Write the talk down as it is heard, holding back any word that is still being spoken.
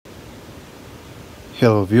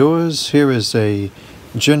Hello viewers, here is a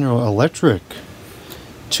General Electric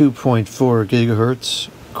 2.4 GHz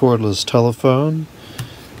cordless telephone.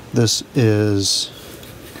 This is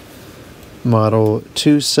model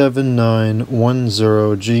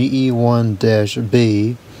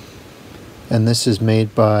 27910GE1-B, and this is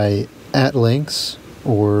made by Atlinks,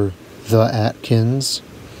 or the Atkinz,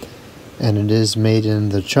 and it is made in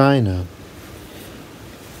the China.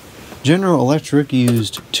 General Electric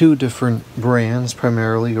used two different brands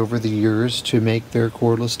primarily over the years to make their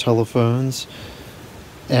cordless telephones.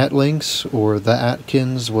 Atlinks, or the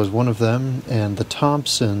Atkinz, was one of them, and the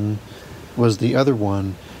Thompson was the other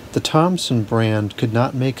one. The Thompson brand could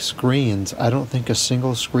not make screens. I don't think a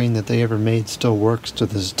single screen that they ever made still works to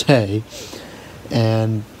this day.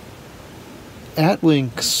 And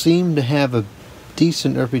Atlinks seemed to have a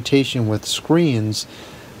decent reputation with screens,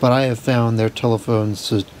 but I have found their telephones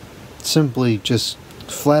to simply just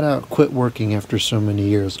flat out quit working after so many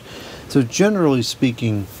years. So generally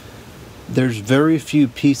speaking, there's very few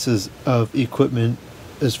pieces of equipment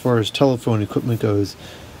as far as telephone equipment goes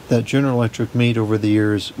that General Electric made over the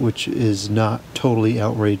years which is not totally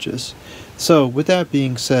outrageous. So with that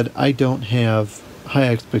being said, I don't have high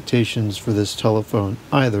expectations for this telephone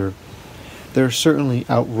either. There are certainly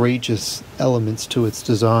outrageous elements to its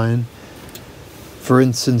design. For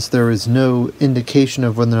instance, there is no indication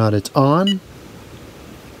of whether or not it's on,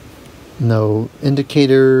 no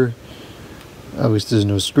indicator, obviously there's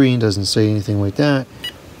no screen, doesn't say anything like that,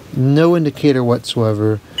 no indicator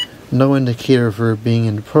whatsoever, no indicator for being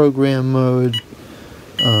in program mode.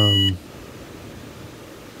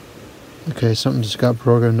 Okay, something just got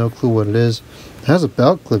programmed, no clue what it is. It has a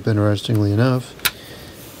belt clip, interestingly enough,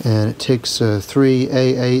 and it takes a 3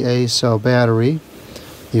 AAA cell battery.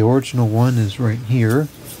 The original one is right here.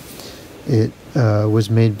 It was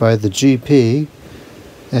made by the GP,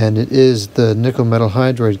 and it is the nickel metal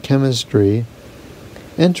hydride chemistry.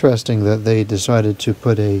 Interesting that they decided to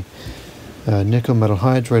put a nickel metal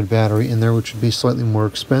hydride battery in there, which would be slightly more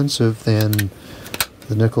expensive than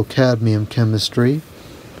the nickel cadmium chemistry.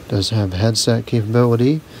 It does have headset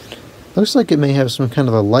capability. Looks like it may have some kind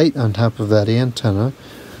of a light on top of that antenna.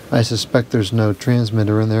 I suspect there's no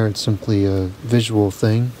transmitter in there, it's simply a visual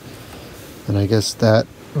thing. And I guess that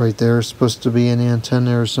right there is supposed to be an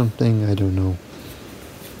antenna or something, I don't know.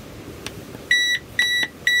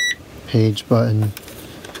 Page button.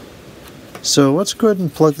 So let's go ahead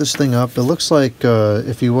and plug this thing up. It looks like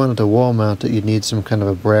if you wanted to wall mount it, you'd need some kind of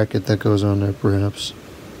a bracket that goes on there perhaps.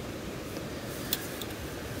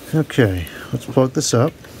 Okay, let's plug this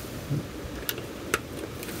up.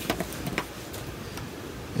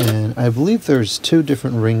 And I believe there's two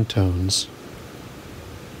different ringtones.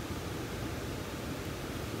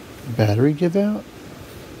 Battery give out?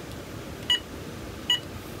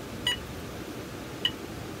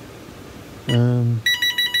 I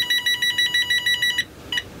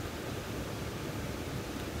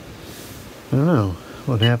don't know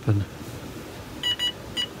what happened.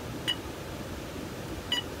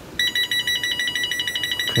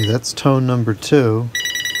 Okay, that's tone number 2.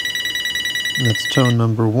 That's tone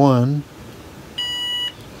number 1,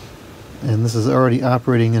 and this is already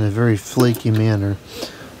operating in a very flaky manner.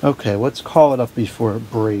 Okay, let's call it up before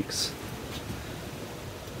it breaks.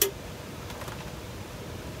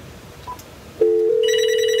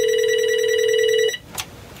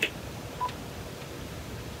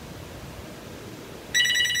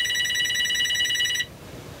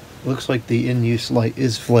 Looks like the in-use light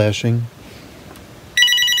is flashing.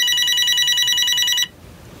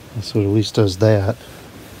 So it at least does that.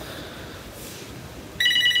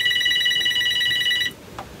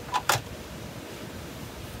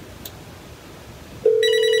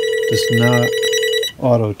 Does not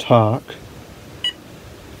auto talk.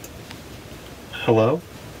 Hello?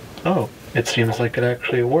 Oh, it seems like it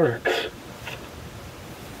actually works.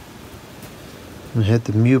 And hit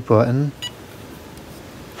the mute button.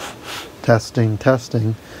 Testing,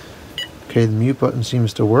 testing. Okay, the mute button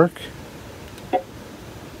seems to work.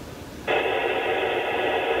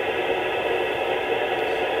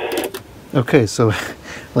 Okay, so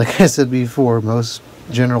like I said before, most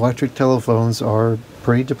General Electric telephones are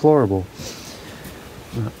pretty deplorable.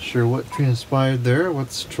 Not sure what transpired there.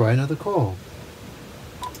 Let's try another call.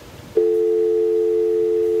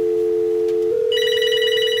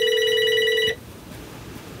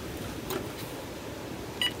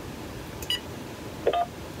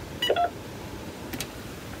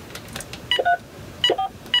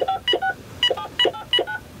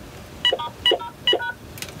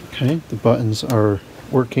 Okay, the buttons are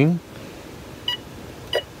working.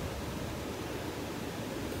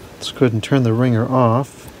 Let's go ahead and turn the ringer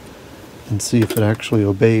off. and see if it actually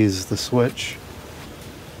obeys the switch.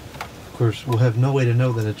 Of course, we'll have no way to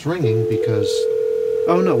know that it's ringing because...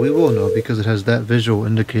 oh no, we will know because it has that visual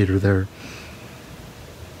indicator there.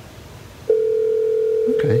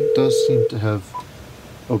 Okay, it does seem to have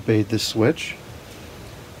obeyed the switch.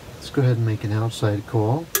 Let's go ahead and make an outside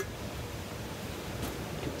call.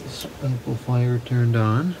 Get this amplifier turned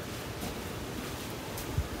on.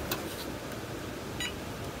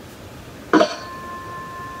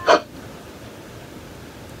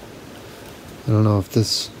 I don't know if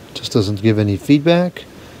this just doesn't give any feedback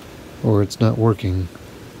or it's not working.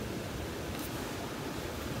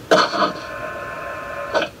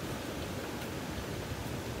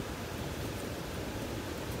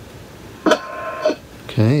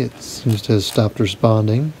 Okay, it seems to have stopped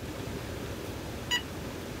responding.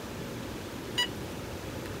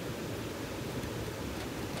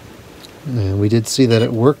 And we did see that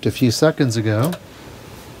it worked a few seconds ago.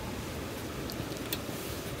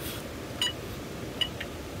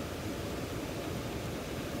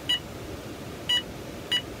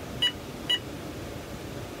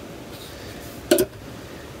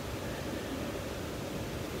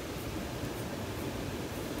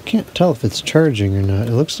 Can't tell if it's charging or not.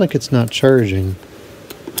 It looks like it's not charging.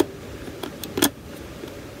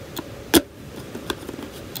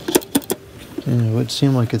 And it would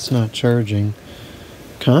seem like it's not charging.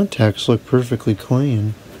 Contacts look perfectly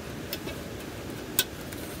clean.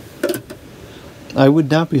 I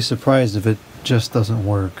would not be surprised if it just doesn't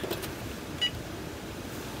work.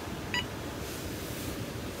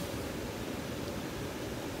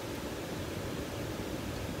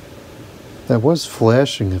 That was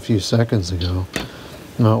flashing a few seconds ago.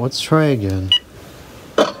 Now let's try again.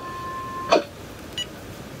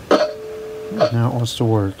 Now it wants to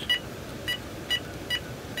work.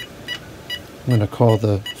 I'm going to call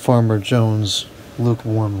the Farmer Jones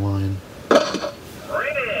lukewarm line.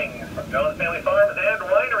 Greetings from Jones Family Farms and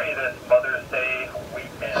Winery this Mother's Day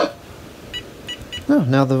weekend. Oh,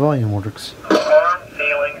 now the volume works. Farm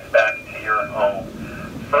ceilings back to your home.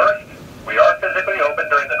 First, we are physically open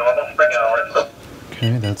during the normal spring hours.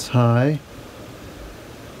 Okay, that's high.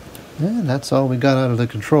 And that's all we got out of the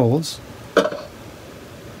controls.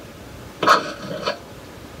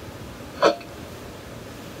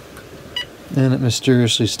 And it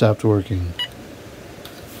mysteriously stopped working.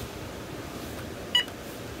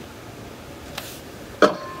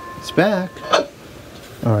 It's back.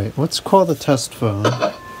 Alright, let's call the test phone.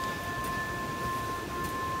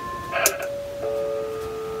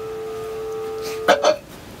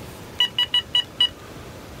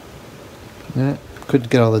 Yeah, couldn't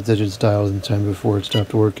get all the digits dialed in time before it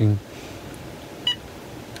stopped working.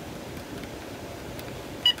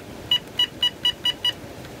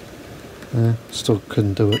 Still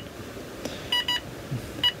couldn't do it.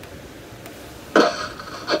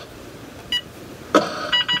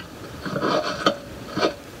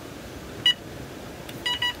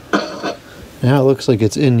 Now it looks like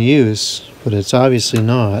it's in use, but it's obviously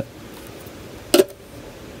not.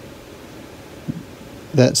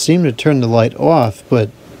 That seemed to turn the light off, but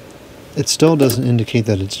it still doesn't indicate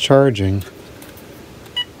that it's charging.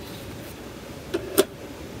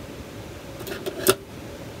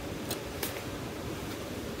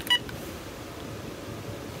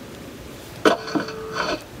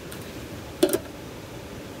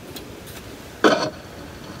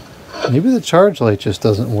 Maybe the charge light just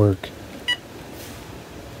doesn't work.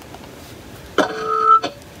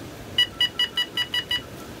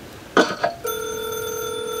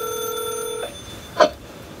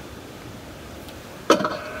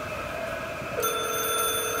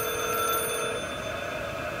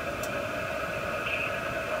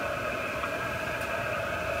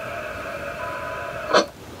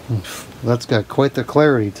 That's got quite the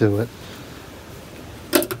clarity to it.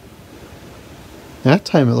 That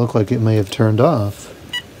time it looked like it may have turned off.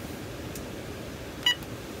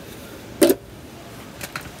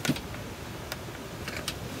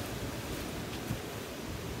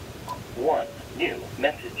 One new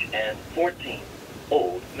message and 14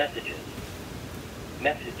 old messages.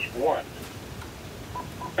 Message 1.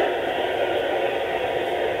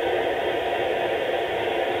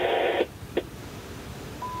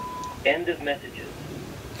 End of messages.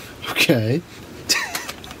 Okay.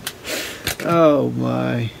 Oh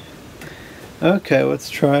my. Okay, let's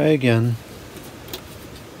try again.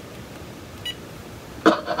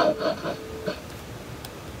 The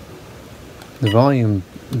volume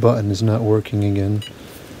button is not working again.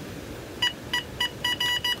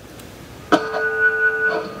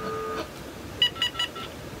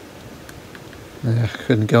 I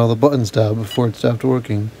couldn't get all the buttons down before it stopped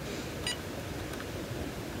working.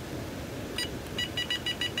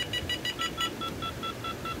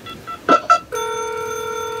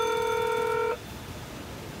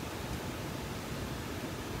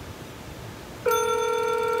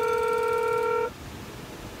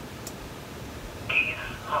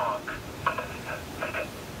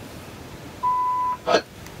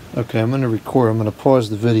 Okay, I'm going to record. I'm going to pause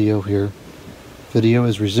the video here. Video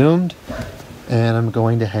is resumed, and I'm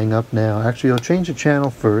going to hang up now. Actually, I'll change the channel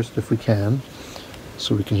first if we can,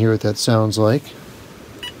 so we can hear what that sounds like.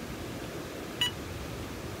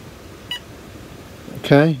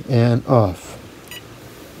 Okay, and off.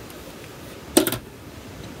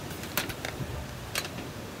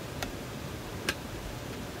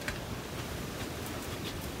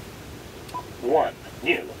 One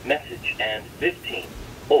new message and 15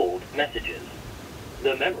 old messages.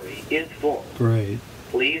 The memory is full. Great.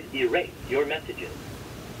 Please erase your messages.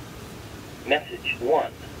 Message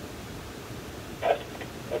 1.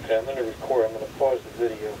 Okay, I'm going to record. I'm going to pause the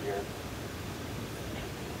video here.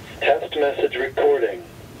 Test message recording.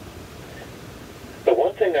 The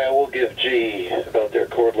one thing I will give GE about their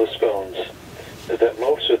cordless phones is that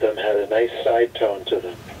most of them had a nice side tone to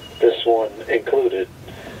them. This one included,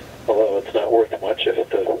 although it's not worth much if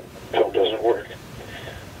the phone doesn't work.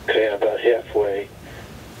 Okay, I'm about halfway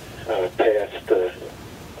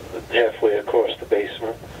halfway across the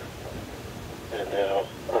basement, and now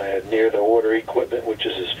I am near the water equipment, which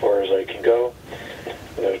is as far as I can go.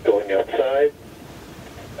 When I was going outside,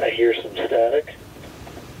 I hear some static.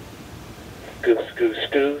 Goose, goose,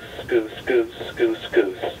 goose, goose, goose, goose,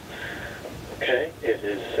 goose. Okay, it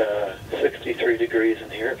is 63 degrees in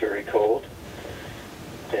here, very cold.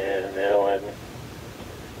 And now I'm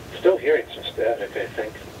still hearing some static, I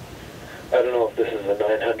think. I don't know if this is a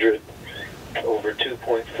 900 over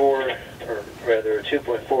 2.4, or rather a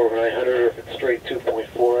 2.4 over 900, or if it's straight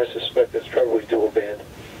 2.4. I suspect it's probably dual band.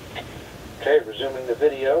 Okay, resuming the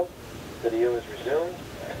video. Video is resumed.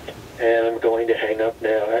 And I'm going to hang up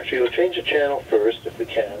now. Actually, we'll change the channel first if we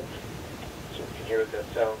can, so we can hear what that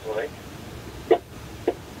sounds like.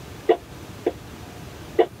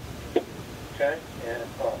 Okay, and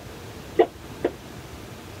off.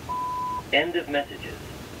 End of messages.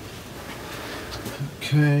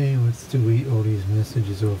 Okay, let's delete all these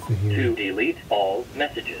messages off of here. To delete all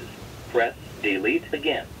messages, press delete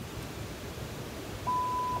again.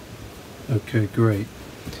 Okay, great.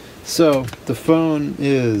 So, the phone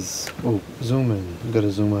is... Oh, zoom in. I've got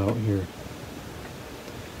to zoom out here.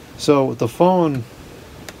 So, the phone...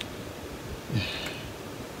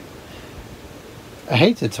 I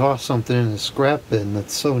hate to toss something in a scrap bin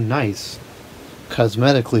that's so nice.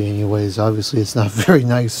 Cosmetically, anyways. Obviously, it's not very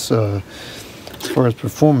nice as far as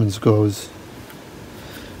performance goes.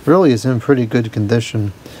 Really, it's in pretty good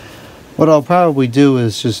condition. What I'll probably do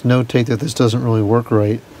is just notate that this doesn't really work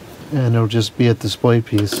right, and it'll just be a display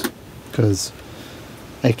piece, because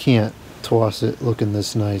I can't toss it looking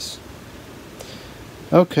this nice.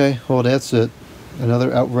 Okay, well that's it.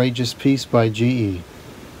 Another outrageous piece by GE.